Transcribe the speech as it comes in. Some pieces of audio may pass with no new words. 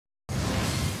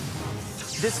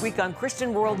This week on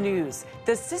Christian World News,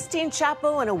 the Sistine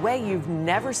Chapel in a way you've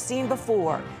never seen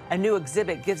before. A new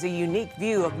exhibit gives a unique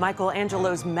view of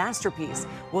Michelangelo's masterpiece.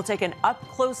 We'll take an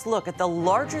up-close look at the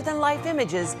larger-than-life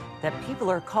images that people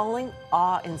are calling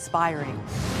awe-inspiring.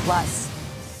 Plus,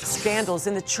 scandals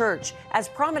in the church as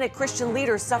prominent Christian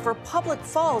leaders suffer public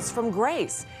falls from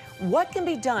grace. What can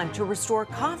be done to restore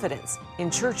confidence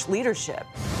in church leadership?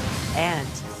 And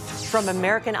from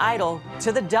American Idol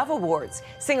to the Dove Awards,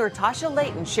 singer Tasha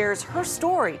Layton shares her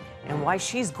story and why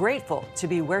she's grateful to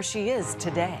be where she is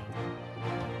today.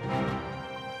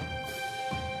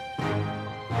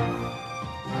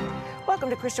 Welcome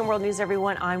to Christian World News,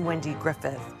 everyone. I'm Wendy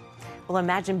Griffith. Well,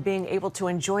 imagine being able to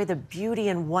enjoy the beauty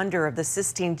and wonder of the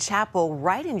Sistine Chapel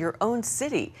right in your own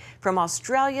city. From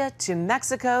Australia to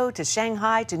Mexico to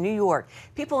Shanghai to New York,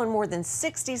 people in more than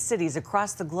 60 cities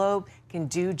across the globe can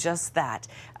do just that.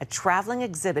 A traveling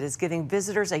exhibit is giving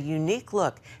visitors a unique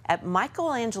look at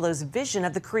Michelangelo's vision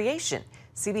of the creation.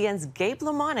 CBN's Gabe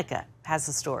LaMonica has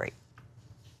the story.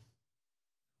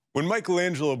 When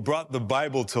Michelangelo brought the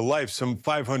Bible to life some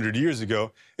 500 years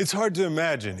ago, it's hard to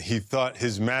imagine he thought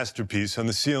his masterpiece on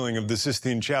the ceiling of the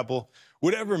Sistine Chapel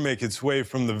would ever make its way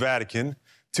from the Vatican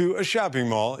to a shopping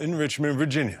mall in Richmond,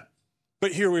 Virginia.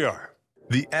 But here we are.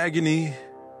 The agony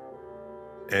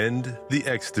and the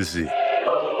ecstasy.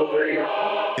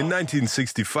 In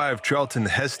 1965, Charlton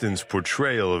Heston's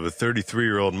portrayal of a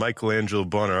 33-year-old Michelangelo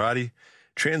Buonarroti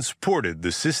transported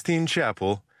the Sistine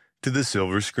Chapel to the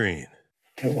silver screen.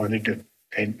 I wanted to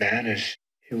paint man as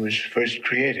he was first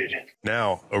created.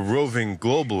 Now, a roving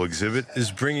global exhibit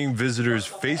is bringing visitors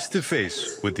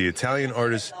face-to-face with the Italian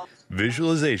artist's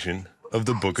visualization of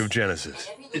the book of Genesis.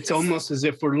 It's almost as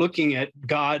if we're looking at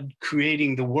God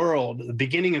creating the world, the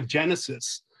beginning of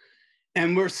Genesis,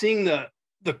 and we're seeing the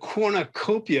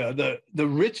cornucopia, the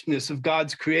richness of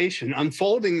God's creation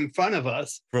unfolding in front of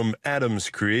us. From Adam's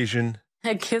creation.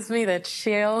 It gives me the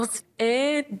chills.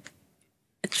 It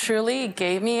truly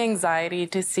gave me anxiety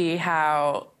to see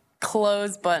how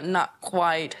close but not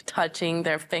quite touching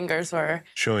their fingers were.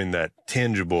 Showing that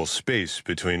tangible space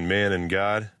between man and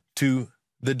God, to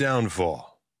the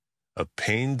downfall, a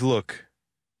pained look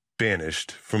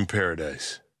banished from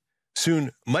paradise.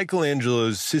 Soon,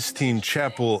 Michelangelo's Sistine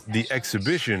Chapel, the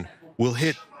exhibition, will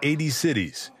hit 80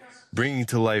 cities, bringing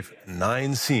to life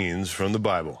 9 scenes from the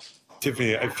Bible.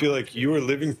 Tiffany, I feel like you are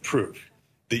living proof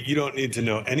that you don't need to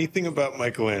know anything about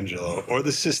Michelangelo or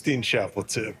the Sistine Chapel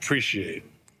to appreciate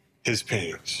his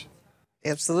paintings.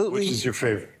 Absolutely. Which is your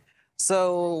favorite?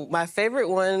 So my favorite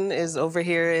one is over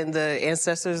here in the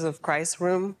Ancestors of Christ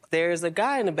room. There's a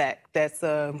guy in the back that's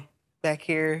back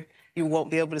here. You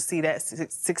won't be able to see that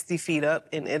 60 feet up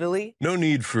in Italy. No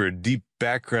need for a deep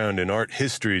background in art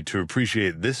history to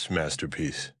appreciate this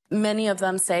masterpiece. Many of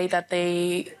them say that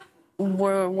they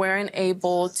weren't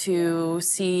able to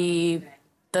see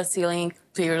the ceiling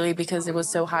clearly because it was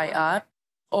so high up,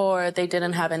 or they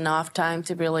didn't have enough time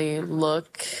to really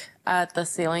look at the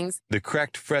ceilings. The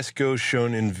cracked fresco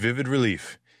shown in vivid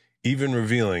relief, even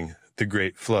revealing the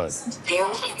Great Flood. There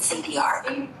we can see the ark,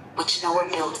 which Noah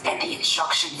built at the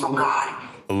instruction from God.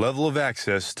 A level of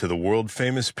access to the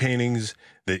world-famous paintings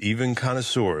that even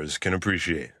connoisseurs can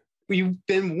appreciate. You've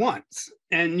been once,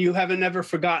 and you haven't ever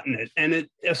forgotten it, and it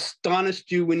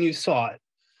astonished you when you saw it.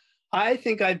 I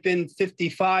think I've been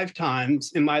 55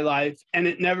 times in my life, and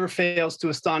it never fails to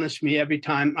astonish me every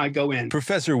time I go in.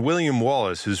 Professor William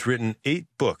Wallace has written 8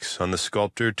 books on the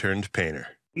sculptor-turned-painter.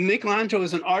 Michelangelo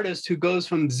is an artist who goes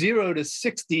from 0 to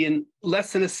 60 in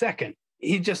less than a second.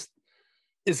 He just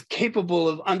is capable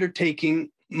of undertaking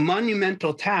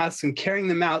monumental tasks and carrying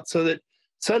them out so that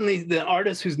suddenly the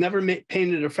artist who's never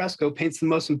painted a fresco paints the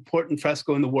most important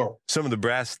fresco in the world. Some of the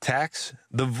brass tacks,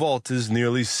 the vault is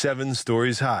nearly 7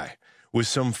 stories high, with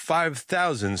some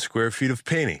 5,000 square feet of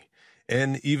painting.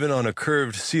 And even on a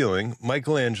curved ceiling,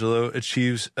 Michelangelo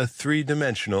achieves a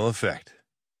 3-dimensional effect.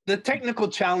 The technical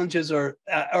challenges are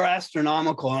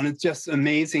astronomical, and it's just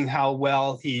amazing how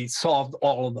well he solved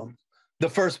all of them. The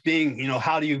first being,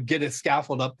 how do you get a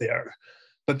scaffold up there?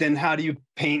 But then how do you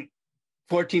paint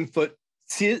 14-foot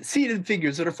seated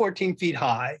figures that are 14 feet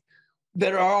high,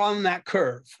 that are on that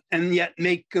curve, and yet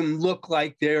make them look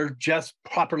like they're just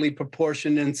properly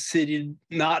proportioned and seated,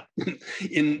 not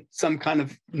in some kind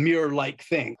of mirror-like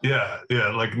thing. Yeah,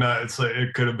 like not. It's like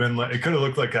it could have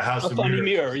looked like a house of mirrors. A funny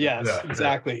mirror, yes, yeah,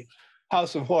 exactly. Yeah.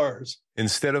 House of horrors.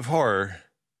 Instead of horror,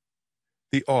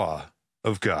 the awe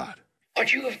of God.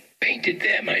 What you have painted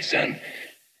there, my son,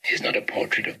 is not a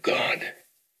portrait of God.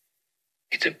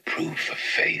 It's a proof of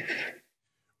faith.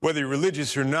 Whether you're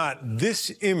religious or not,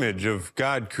 this image of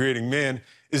God creating man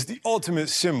is the ultimate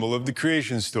symbol of the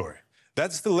creation story.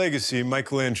 That's the legacy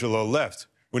Michelangelo left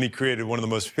when he created one of the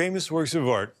most famous works of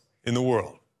art in the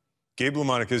world. Gabe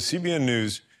LaMonica, CBN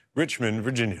News, Richmond,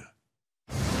 Virginia.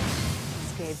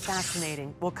 Gabe,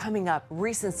 fascinating. Well, coming up,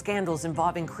 recent scandals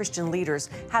involving Christian leaders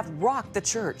have rocked the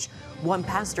church. One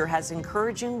pastor has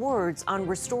encouraging words on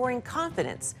restoring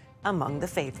confidence among the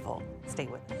faithful. Stay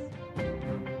with us.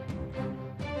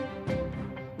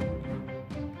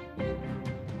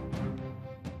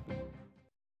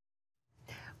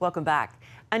 Welcome back.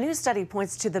 A new study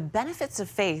points to the benefits of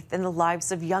faith in the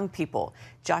lives of young people.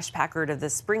 Josh Packard of the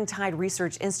Springtide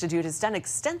Research Institute has done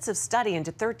extensive study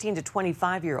into 13 to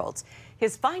 25-year-olds.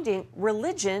 His finding,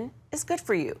 religion is good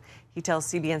for you. He tells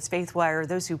CBN's FaithWire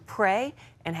those who pray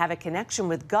and have a connection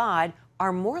with God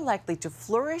are more likely to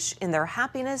flourish in their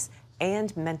happiness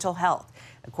and mental health.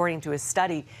 According to his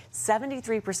study,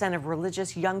 73% of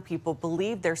religious young people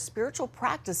believe their spiritual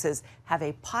practices have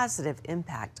a positive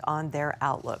impact on their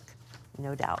outlook.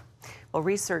 No doubt. Well,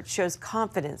 research shows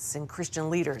confidence in Christian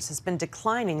leaders has been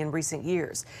declining in recent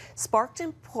years, sparked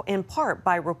in part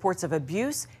by reports of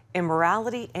abuse,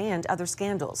 immorality, and other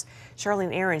scandals.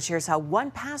 Charlene Aaron shares how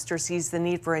one pastor sees the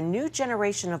need for a new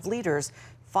generation of leaders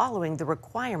following the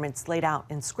requirements laid out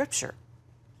in Scripture.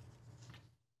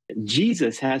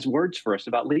 Jesus has words for us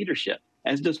about leadership,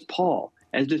 as does Paul,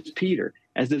 as does Peter,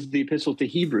 as does the Epistle to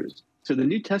Hebrews. So the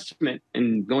New Testament,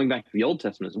 and going back to the Old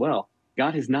Testament as well,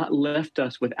 God has not left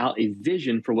us without a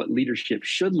vision for what leadership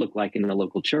should look like in the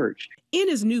local church. In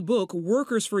his new book,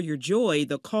 Workers for Your Joy,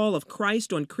 The Call of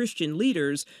Christ on Christian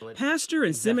Leaders, pastor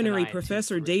and seminary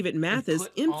professor David Mathis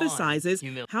emphasizes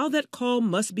how that call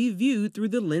must be viewed through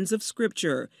the lens of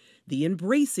Scripture, the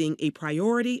embracing a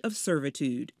priority of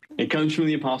servitude. It comes from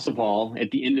the Apostle Paul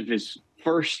at the end of his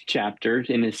first chapter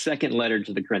in his second letter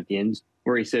to the Corinthians,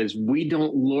 where he says, "We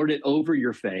don't lord it over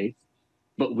your faith,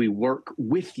 but we work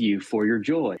with you for your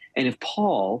joy." And if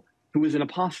Paul, who was an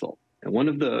apostle and one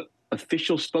of the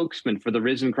official spokesmen for the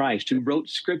risen Christ, who wrote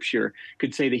Scripture,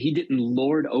 could say that he didn't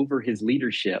lord over his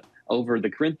leadership over the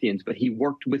Corinthians, but he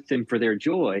worked with them for their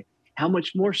joy, how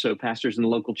much more so pastors in the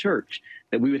local church,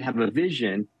 that we would have a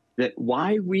vision that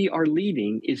why we are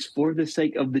leading is for the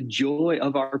sake of the joy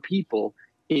of our people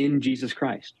in Jesus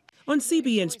Christ. On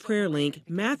CBN's Prayer Link,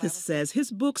 Mathis says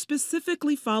his book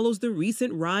specifically follows the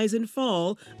recent rise and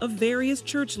fall of various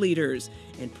church leaders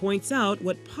and points out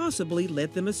what possibly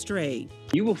led them astray.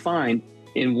 You will find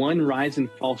in one rise and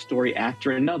fall story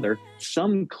after another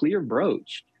some clear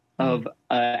broach of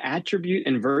attribute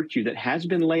and virtue that has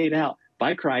been laid out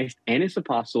by Christ and his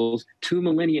apostles 2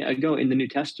 millennia ago in the New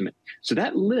Testament. So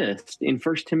that list in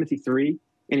 1 Timothy 3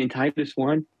 and in Titus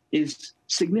 1 is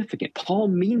significant. Paul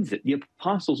means it. The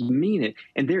apostles mean it.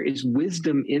 And there is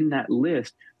wisdom in that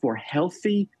list for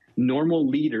healthy, normal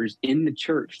leaders in the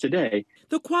church today.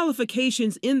 The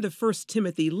qualifications in the 1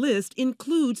 Timothy list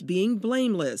includes being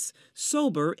blameless,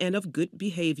 sober, and of good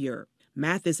behavior.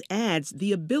 Mathis adds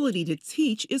the ability to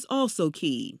teach is also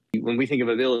key. When we think of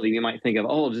ability, we might think of,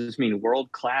 does this mean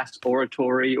world-class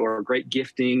oratory or great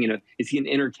gifting? Is he an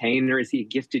entertainer? Is he a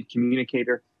gifted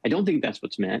communicator? I don't think that's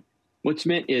what's meant. What's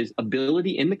meant is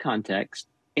ability in the context,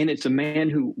 and it's a man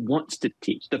who wants to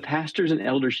teach. The pastors and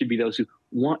elders should be those who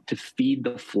want to feed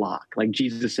the flock, like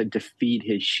Jesus said, to feed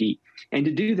his sheep, and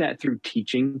to do that through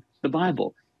teaching the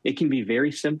Bible. It can be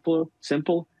very simple.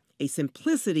 A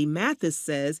simplicity, Mathis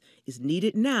says, is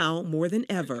needed now more than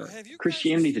ever.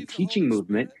 Christianity is a teaching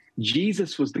movement.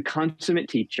 Jesus was the consummate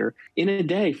teacher in a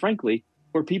day, frankly,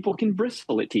 where people can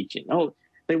bristle at teaching.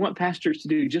 They want pastors to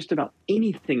do just about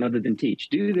anything other than teach.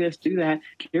 Do this, do that,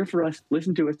 care for us,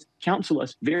 listen to us, counsel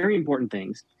us, very important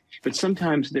things. But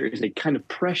sometimes there is a kind of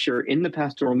pressure in the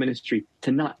pastoral ministry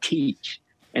to not teach.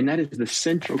 And that is the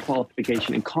central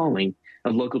qualification and calling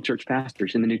of local church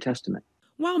pastors in the New Testament.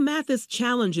 While Mathis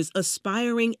challenges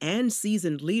aspiring and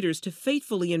seasoned leaders to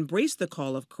faithfully embrace the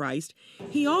call of Christ,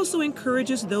 he also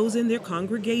encourages those in their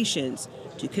congregations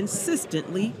to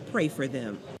consistently pray for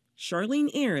them. Charlene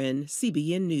Aaron,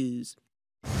 CBN News.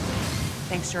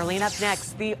 Thanks, Charlene. Up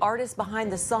next, the artist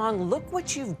behind the song "Look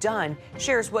What You've Done"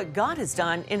 shares what God has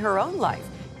done in her own life.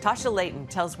 Tasha Layton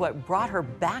tells what brought her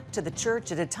back to the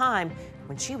church at a time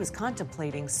when she was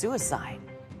contemplating suicide.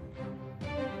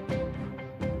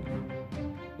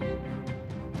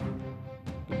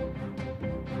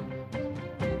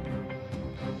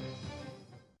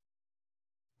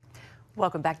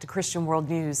 Welcome back to Christian World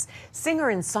News. Singer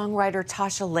and songwriter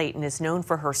Tasha Layton is known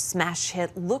for her smash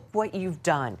hit, "Look What You've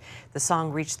Done." The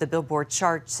song reached the Billboard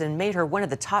charts and made her one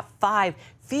of the top 5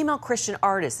 female Christian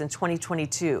artists in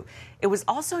 2022. It was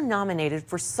also nominated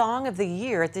for Song of the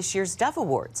Year at this year's Dove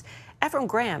Awards. Ephraim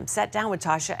Graham sat down with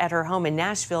Tasha at her home in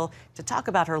Nashville to talk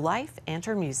about her life and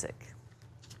her music.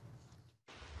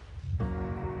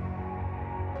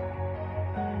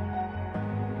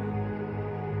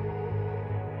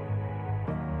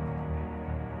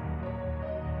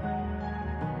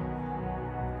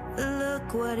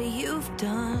 Look what you've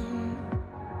done.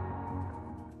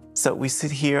 So we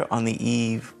sit here on the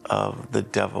eve of the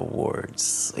Dove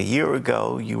Awards. A year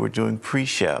ago, you were doing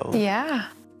pre-show. Yeah.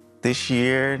 This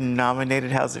year,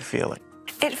 nominated. How's it feeling?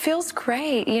 It feels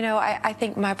great. You know, I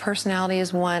think my personality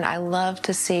is one. I love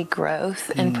to see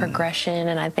growth and progression,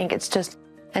 and I think it's just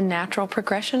a natural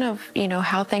progression of, you know,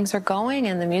 how things are going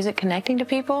and the music connecting to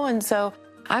people. And so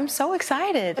I'm so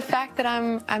excited. The fact that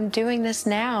I'm doing this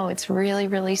now, it's really,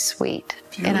 really sweet.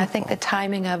 Beautiful. And I think the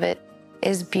timing of it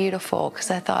is beautiful,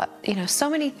 because I thought, you know, so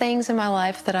many things in my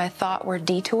life that I thought were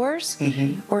detours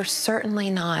were certainly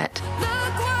not. Look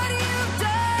what you've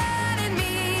done in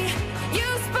me. You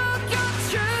spoke your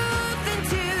truth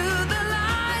into the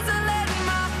lies I let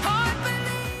my heart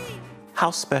believe. How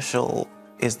special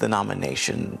is the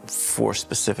nomination for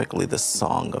specifically the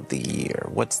Song of the Year?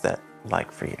 What's that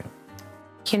like for you?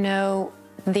 You know,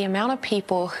 the amount of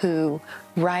people who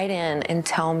write in and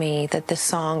tell me that this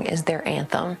song is their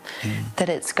anthem, that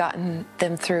it's gotten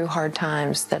them through hard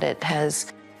times, that it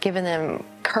has given them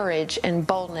courage and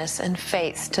boldness and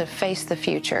faith to face the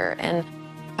future. And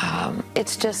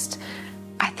it's just,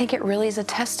 I think it really is a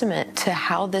testament to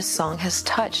how this song has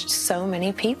touched so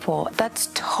many people. That's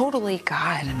totally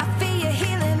God. I feel you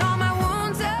healing all my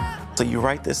wounds up. So you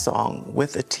write this song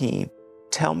with a team.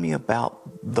 Tell me about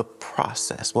the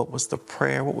process. What was the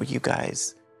prayer? What were you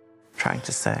guys trying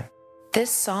to say?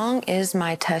 This song is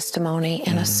my testimony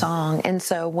in a song. And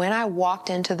so when I walked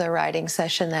into the writing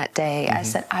session that day, I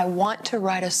said, I want to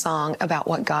write a song about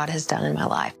what God has done in my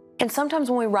life. And sometimes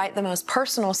when we write the most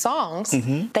personal songs,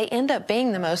 they end up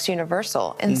being the most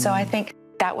universal. And so I think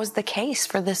that was the case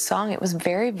for this song. It was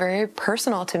very, very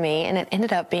personal to me, and it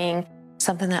ended up being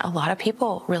something that a lot of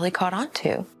people really caught on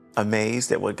to.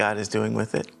 Amazed at what God is doing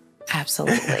with it?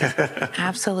 Absolutely.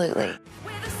 Absolutely.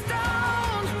 With a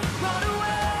stone rolled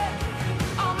away,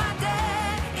 all my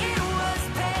debt, it was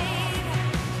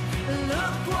paid.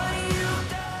 Look what you've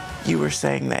done. You were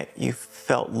saying that you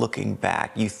felt, looking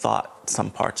back, you thought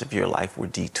some parts of your life were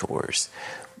detours.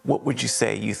 What would you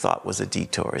say you thought was a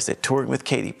detour? Is it touring with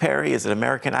Katy Perry? Is it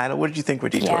American Idol? What did you think were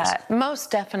detours? Yeah,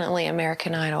 most definitely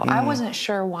American Idol. I wasn't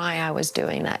sure why I was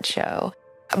doing that show.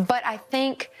 But I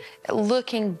think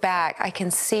looking back, I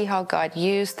can see how God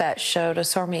used that show to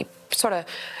sort of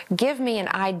give me an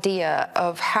idea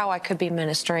of how I could be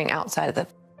ministering outside of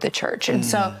the church. And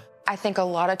so I think a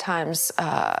lot of times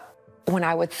when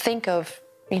I would think of,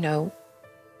 you know,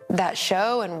 that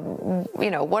show and, you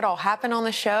know, what all happened on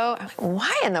the show, I'm like,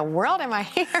 why in the world am I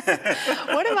here?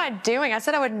 What am I doing? I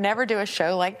said I would never do a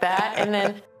show like that. And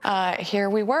then here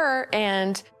we were.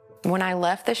 And when I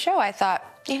left the show, I thought,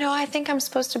 you know, I think I'm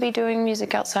supposed to be doing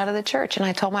music outside of the church. And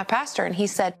I told my pastor, and he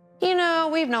said, you know,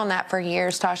 we've known that for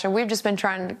years, Tasha. We've just been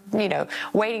trying to, you know,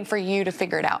 waiting for you to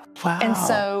figure it out. Wow. And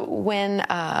so when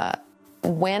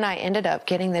I ended up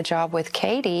getting the job with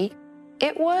Katy,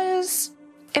 it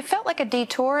felt like a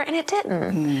detour, and it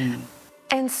didn't.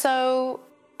 And so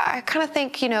I kind of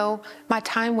think, you know, my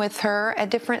time with her at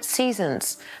different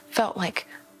seasons felt like,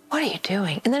 what are you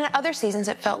doing? And then at other seasons,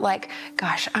 it felt like,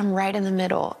 gosh, I'm right in the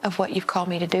middle of what you've called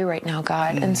me to do right now,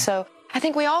 God. And so I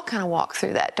think we all kind of walk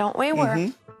through that, don't we? Where,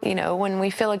 you know, when we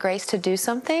feel a grace to do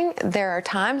something, there are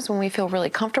times when we feel really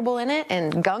comfortable in it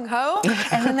and gung-ho.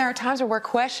 And then there are times where we're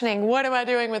questioning, what am I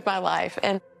doing with my life?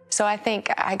 And so I think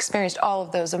I experienced all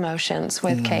of those emotions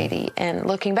with Katy. And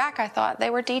looking back, I thought they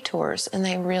were detours, and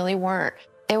they really weren't.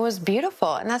 It was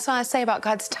beautiful. And that's what I say about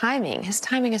God's timing. His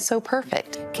timing is so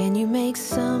perfect. Can you make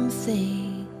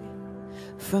something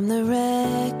from the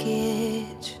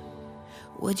wreckage?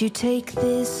 Would you take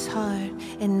this heart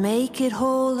and make it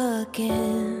whole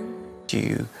again?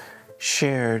 You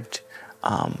shared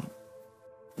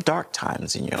dark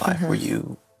times in your life where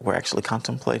you were actually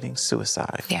contemplating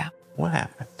suicide. Yeah. What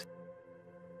happened?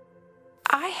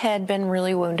 I had been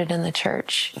really wounded in the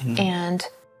church, and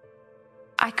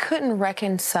I couldn't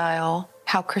reconcile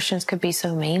how Christians could be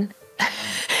so mean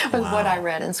with what I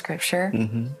read in Scripture.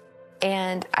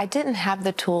 And I didn't have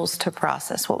the tools to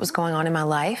process what was going on in my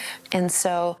life. And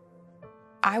so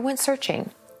I went searching.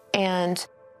 And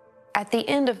at the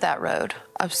end of that road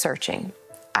of searching,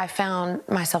 I found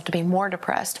myself to be more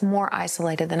depressed, more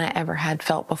isolated than I ever had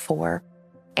felt before.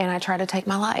 And I tried to take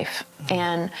my life.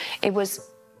 And it was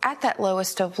at that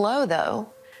lowest of low,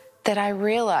 though, that I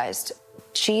realized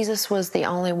Jesus was the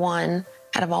only one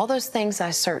out of all those things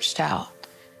I searched out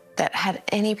that had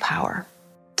any power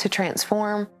to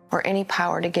transform or any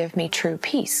power to give me true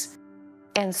peace.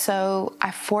 And so I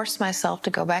forced myself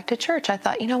to go back to church. I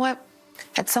thought, you know what?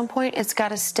 At some point, it's got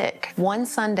to stick. One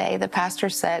Sunday, the pastor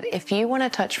said, if you want a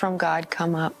touch from God,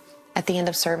 come up at the end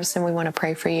of service and we want to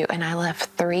pray for you. And I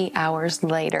left 3 hours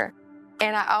later.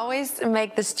 And I always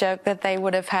make this joke that they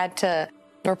would have had to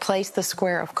replace the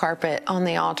square of carpet on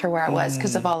the altar where I was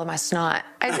because of all of my snot.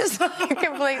 I just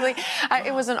completely,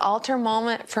 it was an altar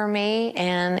moment for me,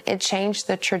 and it changed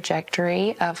the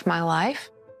trajectory of my life.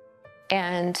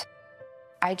 And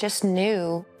I just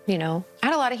knew, you know, I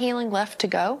had a lot of healing left to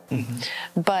go,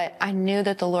 but I knew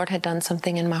that the Lord had done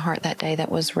something in my heart that day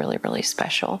that was really, really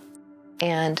special.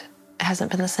 And it hasn't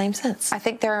been the same since. I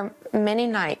think there are many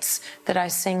nights that I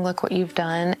sing, "Look What You've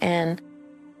Done," and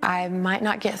I might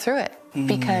not get through it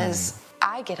because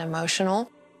I get emotional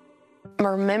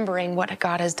remembering what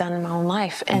God has done in my own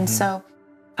life. And so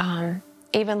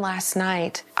even last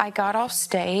night, I got off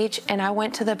stage and I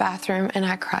went to the bathroom and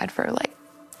I cried for like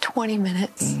 20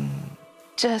 minutes,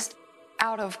 just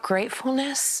out of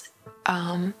gratefulness,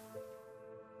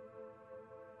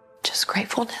 just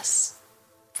gratefulness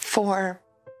for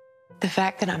the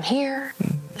fact that I'm here,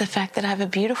 the fact that I have a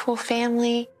beautiful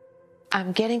family.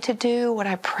 I'm getting to do what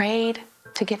I prayed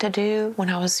to get to do when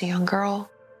I was a young girl.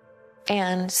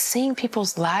 And seeing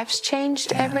people's lives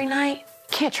changed every night,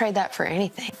 can't trade that for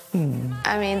anything.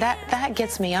 I mean, that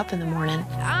gets me up in the morning.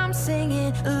 I'm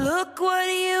singing, look what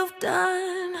you've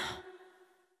done.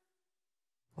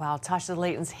 Wow, Tasha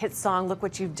Layton's hit song, Look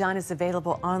What You've Done, is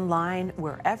available online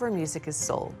wherever music is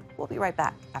sold. We'll be right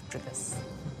back after this.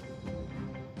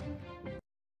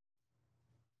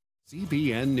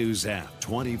 CBN News app,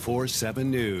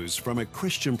 24/7 news from a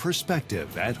Christian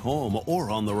perspective at home or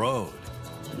on the road.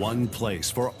 One place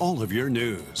for all of your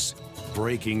news.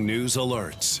 Breaking news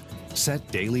alerts. Set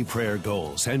daily prayer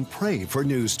goals and pray for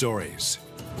news stories.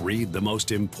 Read the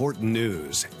most important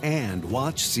news and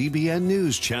watch CBN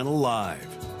News Channel live.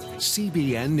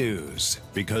 CBN News,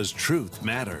 because truth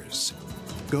matters.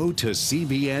 Go to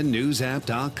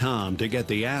cbnnewsapp.com to get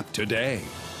the app today.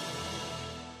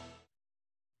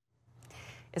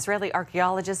 Israeli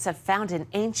archaeologists have found an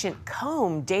ancient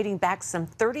comb dating back some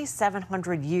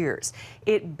 3,700 years.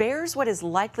 It bears what is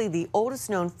likely the oldest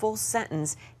known full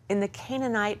sentence in the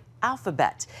Canaanite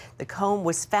alphabet. The comb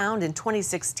was found in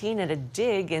 2016 at a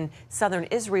dig in southern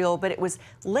Israel, but it was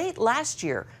late last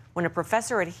year when a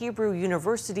professor at Hebrew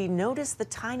University noticed the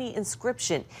tiny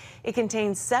inscription. It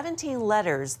contains 17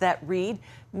 letters that read,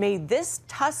 May this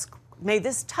tusk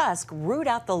root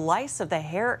out the lice of the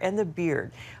hair and the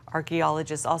beard.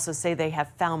 Archaeologists also say they have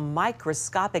found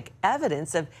microscopic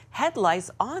evidence of head lice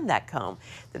on that comb.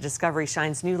 The discovery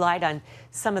shines new light on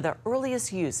some of the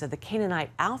earliest use of the Canaanite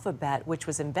alphabet, which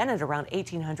was invented around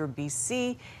 1800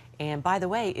 BC, and, by the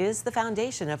way, is the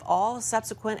foundation of all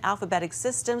subsequent alphabetic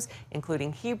systems,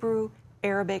 including Hebrew,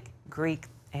 Arabic, Greek,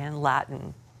 and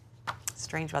Latin.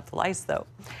 Strange about the lice, though.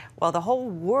 Well, the whole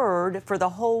word for the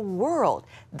whole world.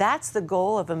 That's the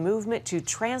goal of a movement to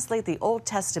translate the Old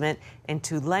Testament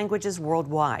into languages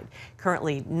worldwide.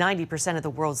 Currently, 90% of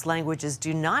the world's languages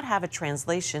do not have a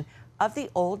translation of the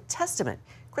Old Testament.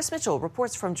 Chris Mitchell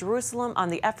reports from Jerusalem on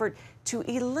the effort to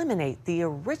eliminate the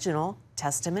original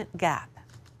Testament gap.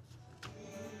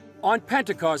 On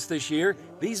Pentecost this year,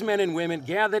 these men and women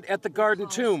gathered at the Garden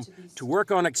Tomb to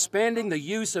work on expanding the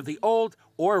use of the Old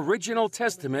or Original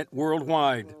Testament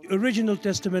worldwide. Original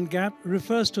Testament gap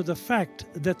refers to the fact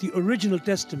that the Original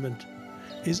Testament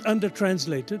is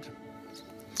undertranslated,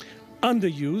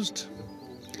 underused,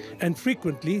 and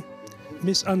frequently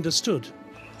misunderstood.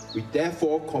 We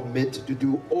therefore commit to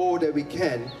do all that we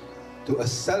can to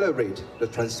accelerate the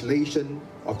translation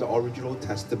of the original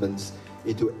testaments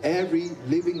into every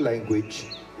living language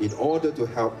in order to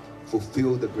help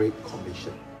fulfill the Great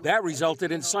Commission. That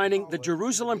resulted in signing the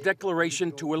Jerusalem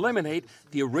Declaration to eliminate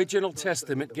the Original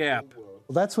Testament gap.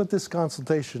 That's what this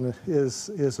consultation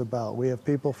is about. We have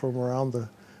people from around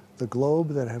the globe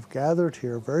that have gathered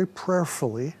here very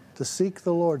prayerfully to seek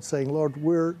the Lord, saying, Lord,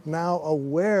 we're now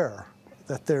aware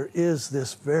that there is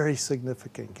this very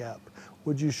significant gap.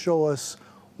 Would you show us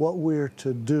what we're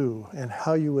to do and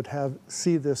how you would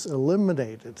see this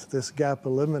eliminated, this gap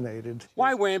eliminated?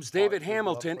 YWAM's David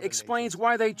Hamilton explains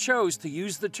why they chose to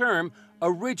use the term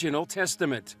Original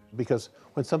Testament. Because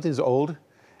when something's old,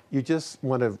 you just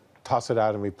want to toss it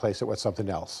out and replace it with something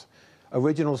else.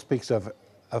 Original speaks of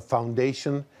a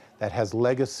foundation that has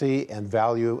legacy and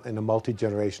value in a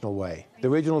multi-generational way. The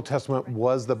Original Testament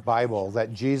was the Bible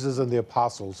that Jesus and the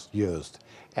apostles used,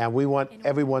 and we want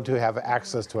everyone to have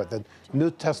access to it. The New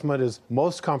Testament is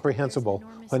most comprehensible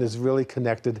when it's really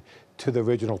connected to the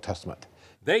original Testament.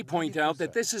 They point out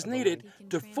that this is needed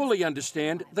to fully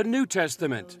understand the New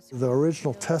Testament. The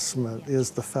original Testament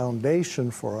is the foundation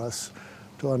for us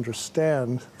to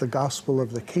understand the gospel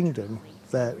of the kingdom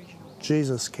that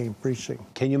Jesus came preaching.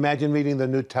 Can you imagine reading the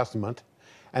New Testament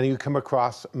and you come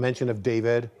across mention of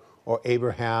David or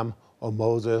Abraham or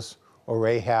Moses or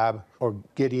Rahab or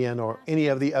Gideon or any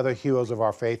of the other heroes of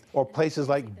our faith, or places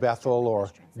like Bethel or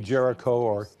Jericho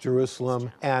or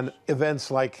Jerusalem, and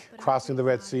events like crossing the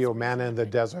Red Sea or manna in the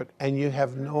desert, and you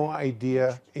have no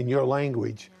idea in your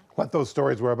language what those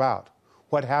stories were about?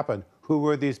 What happened? Who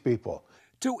were these people?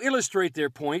 To illustrate their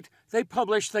point, they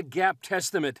published the Gap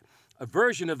Testament, a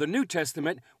version of the New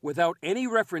Testament without any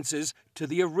references to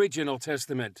the original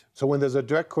Testament. So when there's a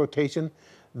direct quotation,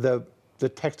 the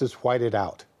text is whited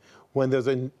out. When there's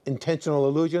an intentional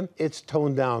allusion, it's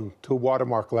toned down to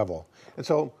watermark level. And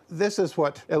so this is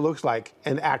what it looks like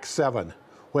in Acts 7,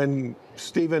 when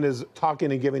Stephen is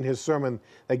talking and giving his sermon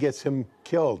that gets him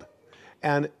killed.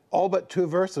 And all but 2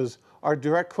 verses are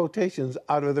direct quotations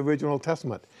out of the original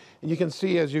Testament. And you can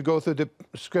see as you go through the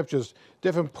scriptures,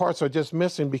 different parts are just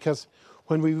missing, because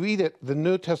when we read it, the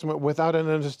New Testament, without an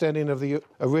understanding of the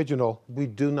original, we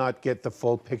do not get the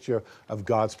full picture of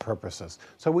God's purposes.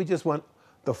 So we just want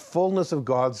the fullness of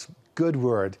God's good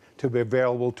word to be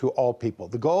available to all people.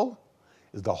 The goal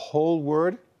is the whole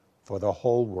word for the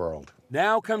whole world.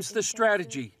 Now comes the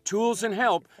strategy, tools, and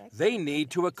help they need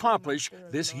to accomplish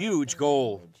this huge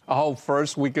goal. Oh,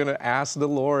 first we're going to ask the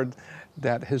Lord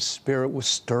that His Spirit will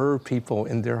stir people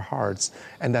in their hearts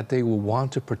and that they will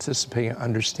want to participate and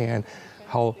understand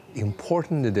how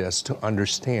important it is to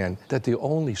understand that the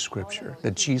only scripture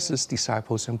that Jesus'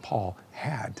 disciples and Paul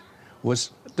had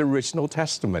was the original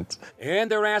Testament. And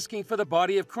they're asking for the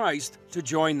body of Christ to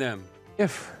join them.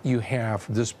 If you have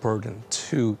this burden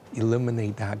to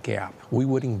eliminate that gap, we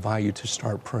would invite you to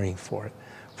start praying for it.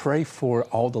 Pray for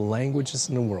all the languages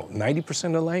in the world. 90%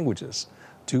 of the languages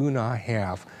do not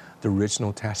have the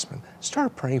original Testament.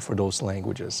 Start praying for those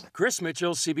languages. Chris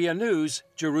Mitchell, CBN News,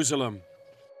 Jerusalem.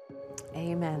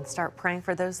 Amen. Start praying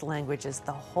for those languages,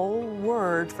 the whole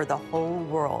word for the whole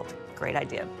world. Great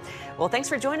idea. Well, thanks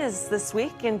for joining us this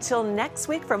week. Until next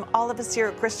week, from all of us here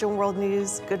at Christian World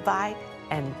News, goodbye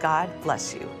and God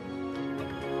bless you.